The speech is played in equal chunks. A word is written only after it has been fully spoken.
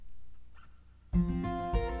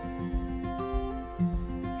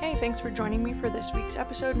thanks for joining me for this week's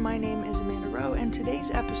episode. My name is Amanda Rowe, and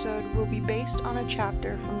today's episode will be based on a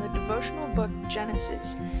chapter from the devotional book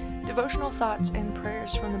Genesis, devotional thoughts and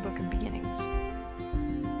prayers from the book of beginnings.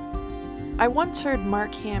 I once heard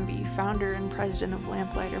Mark Hamby, founder and president of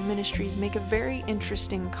Lamplighter Ministries, make a very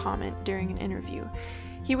interesting comment during an interview.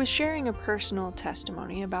 He was sharing a personal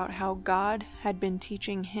testimony about how God had been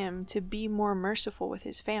teaching him to be more merciful with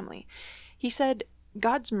his family. He said,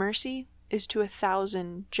 God's mercy is to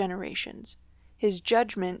 1,000 generations, his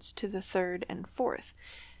judgments to the third and fourth.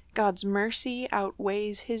 God's mercy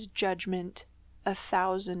outweighs his judgment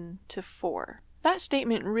 1,000 to 4. That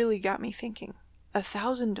statement really got me thinking.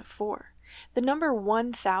 1,000 to 4. The number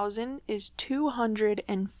 1,000 is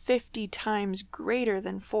 250 times greater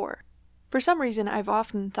than 4. For some reason, I've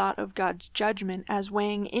often thought of God's judgment as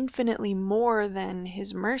weighing infinitely more than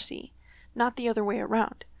his mercy, not the other way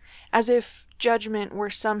around. As if judgment were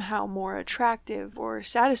somehow more attractive or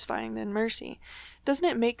satisfying than mercy. Doesn't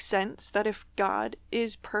it make sense that if God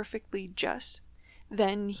is perfectly just,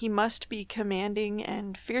 then he must be commanding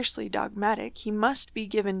and fiercely dogmatic, he must be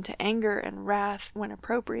given to anger and wrath when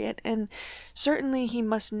appropriate, and certainly he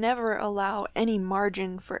must never allow any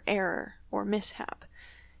margin for error or mishap.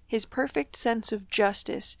 His perfect sense of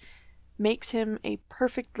justice makes him a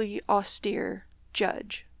perfectly austere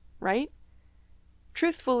judge, right?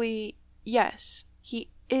 Truthfully, yes, he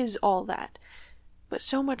is all that, but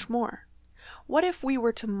so much more. What if we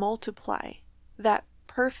were to multiply that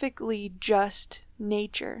perfectly just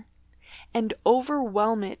nature and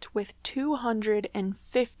overwhelm it with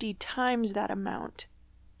 250 times that amount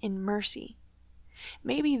in mercy?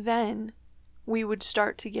 Maybe then we would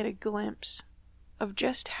start to get a glimpse of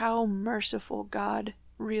just how merciful God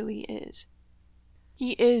really is.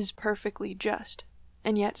 He is perfectly just,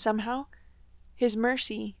 and yet somehow his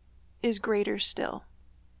mercy is greater still.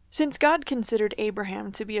 Since God considered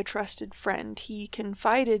Abraham to be a trusted friend, he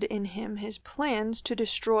confided in him his plans to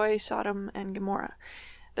destroy Sodom and Gomorrah.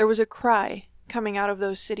 There was a cry coming out of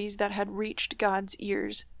those cities that had reached God's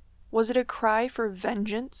ears. Was it a cry for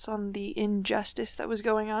vengeance on the injustice that was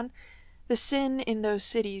going on? The sin in those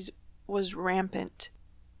cities was rampant.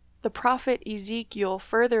 The prophet Ezekiel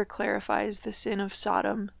further clarifies the sin of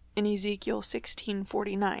Sodom in Ezekiel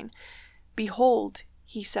 16:49. Behold,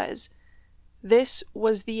 he says, this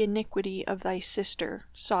was the iniquity of thy sister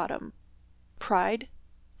Sodom, pride,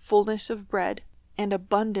 fullness of bread, and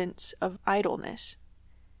abundance of idleness.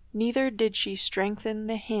 Neither did she strengthen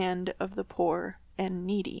the hand of the poor and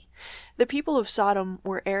needy. The people of Sodom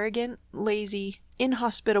were arrogant, lazy,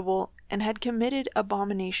 inhospitable, and had committed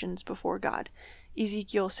abominations before God.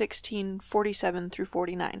 Ezekiel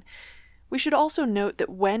 16:47-49. We should also note that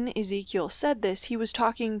when Ezekiel said this, he was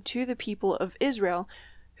talking to the people of Israel,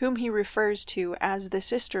 whom he refers to as the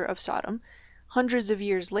sister of Sodom, hundreds of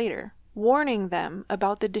years later, warning them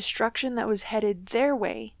about the destruction that was headed their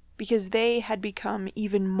way because they had become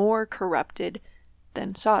even more corrupted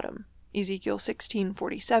than Sodom. Ezekiel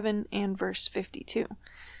 16:47 and verse 52.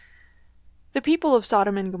 The people of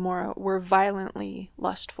Sodom and Gomorrah were violently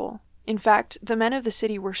lustful. In fact, the men of the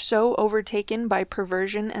city were so overtaken by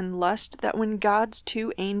perversion and lust that when God's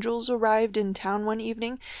 2 angels arrived in town one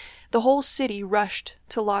evening, the whole city rushed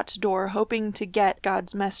to Lot's door, hoping to get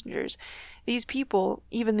God's messengers. These people,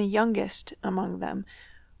 even the youngest among them,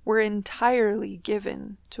 were entirely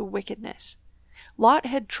given to wickedness. Lot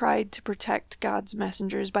had tried to protect God's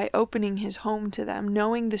messengers by opening his home to them,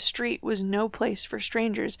 knowing the street was no place for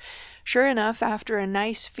strangers. Sure enough, after a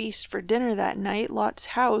nice feast for dinner that night, Lot's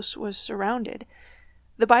house was surrounded.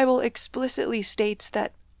 The Bible explicitly states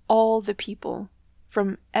that all the people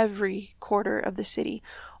from every quarter of the city,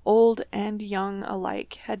 old and young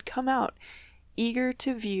alike, had come out, eager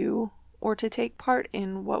to view or to take part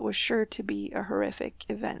in what was sure to be a horrific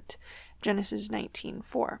event. Genesis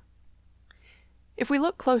 19:4. If we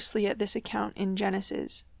look closely at this account in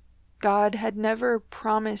Genesis, God had never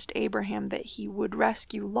promised Abraham that he would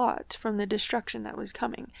rescue Lot from the destruction that was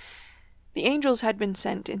coming. The angels had been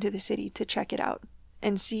sent into the city to check it out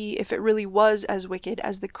and see if it really was as wicked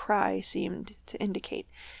as the cry seemed to indicate.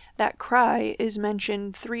 That cry is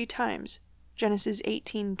mentioned 3 times, Genesis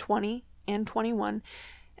 18:20 and 21,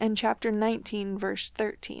 and chapter 19, verse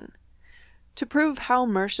 13. To prove how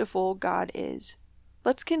merciful God is,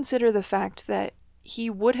 let's consider the fact that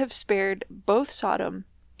he would have spared both Sodom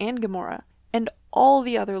and Gomorrah and all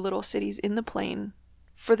the other little cities in the plain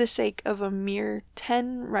for the sake of a mere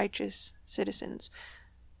 10 righteous citizens.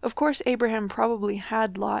 Of course, Abraham probably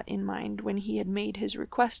had Lot in mind when he had made his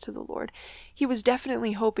request to the Lord. He was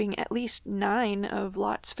definitely hoping at least 9 of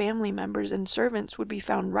Lot's family members and servants would be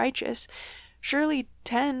found righteous. Surely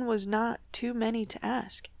 10 was not too many to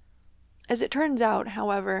ask. As it turns out,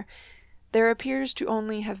 however, there appears to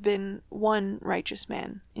only have been one righteous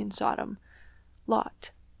man in Sodom,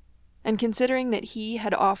 Lot. And considering that he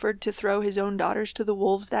had offered to throw his own daughters to the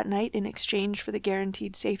wolves that night in exchange for the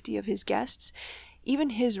guaranteed safety of his guests,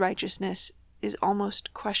 even his righteousness is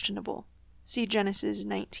almost questionable. See Genesis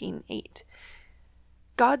 19:8.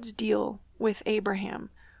 God's deal with Abraham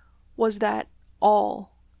was that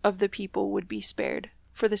all of the people would be spared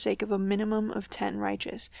for the sake of a minimum of 10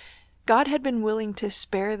 righteous. God had been willing to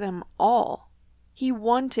spare them all. He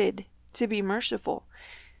wanted to be merciful.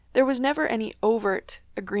 There was never any overt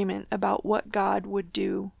agreement about what God would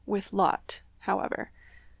do with Lot, however.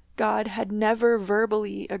 God had never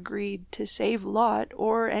verbally agreed to save Lot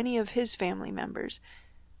or any of his family members.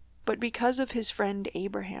 But because of his friend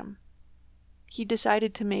Abraham, he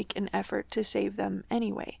decided to make an effort to save them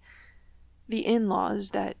anyway. The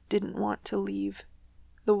in-laws that didn't want to leave,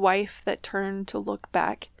 the wife that turned to look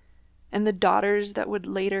back, and the daughters that would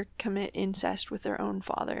later commit incest with their own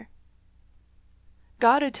father.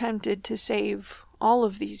 God attempted to save all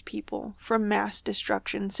of these people from mass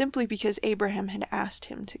destruction simply because Abraham had asked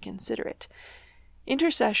him to consider it.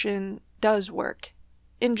 Intercession does work.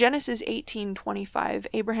 In Genesis 18:25,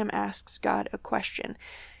 Abraham asks God a question.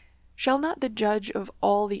 Shall not the judge of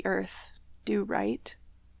all the earth do right?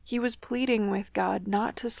 He was pleading with God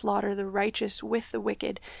not to slaughter the righteous with the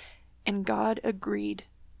wicked, and God agreed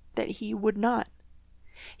that he would not.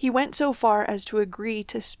 He went so far as to agree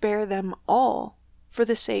to spare them all for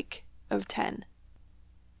the sake of 10.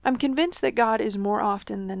 I'm convinced that God is more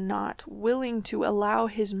often than not willing to allow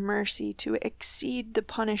his mercy to exceed the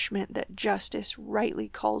punishment that justice rightly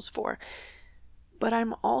calls for. But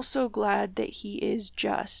I'm also glad that he is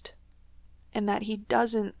just, and that he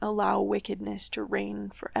doesn't allow wickedness to reign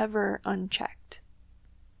forever unchecked.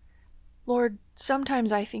 Lord,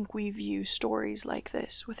 sometimes I think we view stories like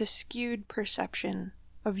this with a skewed perception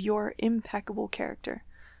of your impeccable character.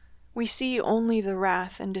 We see only the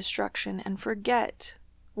wrath and destruction and forget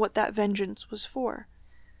what that vengeance was for.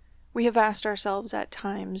 We have asked ourselves at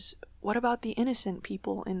times, what about the innocent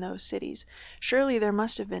people in those cities? Surely there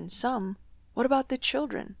must have been some. What about the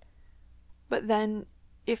children? But then,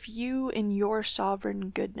 if you in your sovereign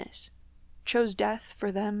goodness chose death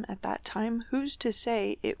for them at that time, who's to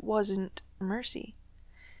say it wasn't mercy?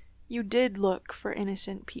 You did look for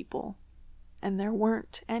innocent people, and there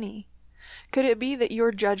weren't any. Could it be that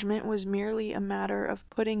your judgment was merely a matter of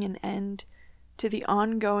putting an end to the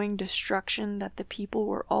ongoing destruction that the people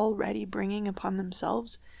were already bringing upon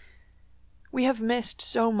themselves? We have missed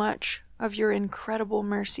so much of your incredible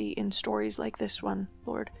mercy in stories like this one,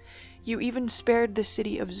 Lord. You even spared the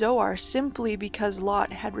city of Zoar simply because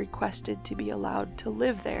Lot had requested to be allowed to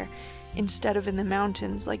live there instead of in the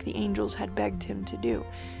mountains like the angels had begged him to do.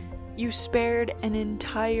 You spared an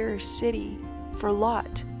entire city for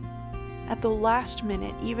Lot at the last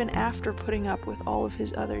minute, even after putting up with all of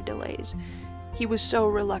his other delays. He was so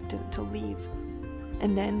reluctant to leave.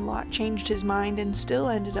 And then Lot changed his mind and still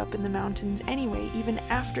ended up in the mountains anyway, even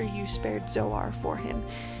after you spared Zoar for him.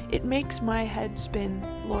 It makes my head spin,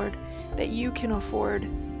 Lord, that you can afford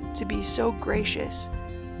to be so gracious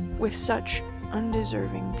with such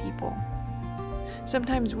undeserving people.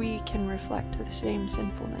 Sometimes we can reflect the same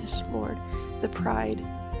sinfulness, Lord, the pride,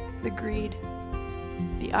 the greed,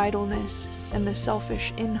 the idleness, and the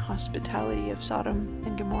selfish inhospitality of Sodom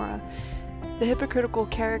and Gomorrah, the hypocritical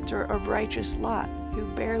character of righteous Lot, who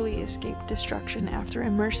barely escaped destruction after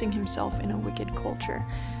immersing himself in a wicked culture.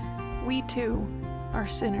 We too are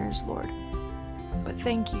sinners, Lord, but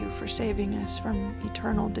thank you for saving us from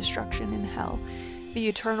eternal destruction in hell, the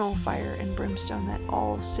eternal fire and brimstone that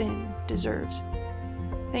all sin deserves.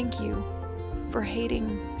 Thank you for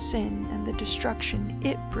hating sin and the destruction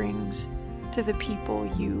it brings to the people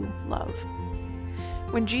you love.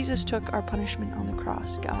 When Jesus took our punishment on the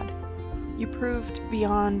cross, God, you proved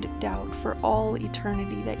beyond doubt for all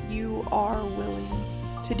eternity that you are willing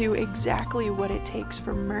to do exactly what it takes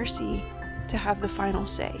for mercy to have the final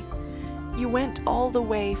say. You went all the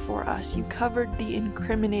way for us. You covered the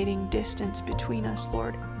incriminating distance between us,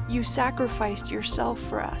 Lord. You sacrificed yourself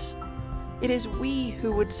for us. It is we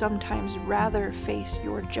who would sometimes rather face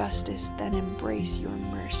your justice than embrace your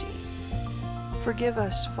mercy. Forgive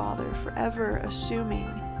us, Father, for ever assuming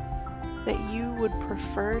that you would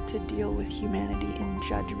prefer to deal with humanity in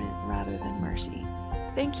judgment rather than mercy.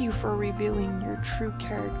 Thank you for revealing your true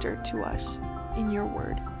character to us in your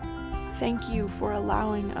word. Thank you for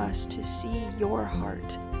allowing us to see your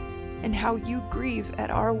heart and how you grieve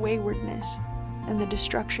at our waywardness and the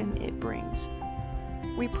destruction it brings.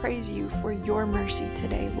 We praise you for your mercy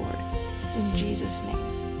today, Lord, in Jesus'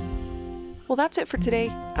 name. Well, that's it for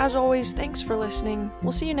today. As always, thanks for listening.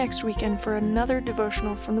 We'll see you next weekend for another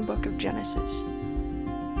devotional from the book of Genesis.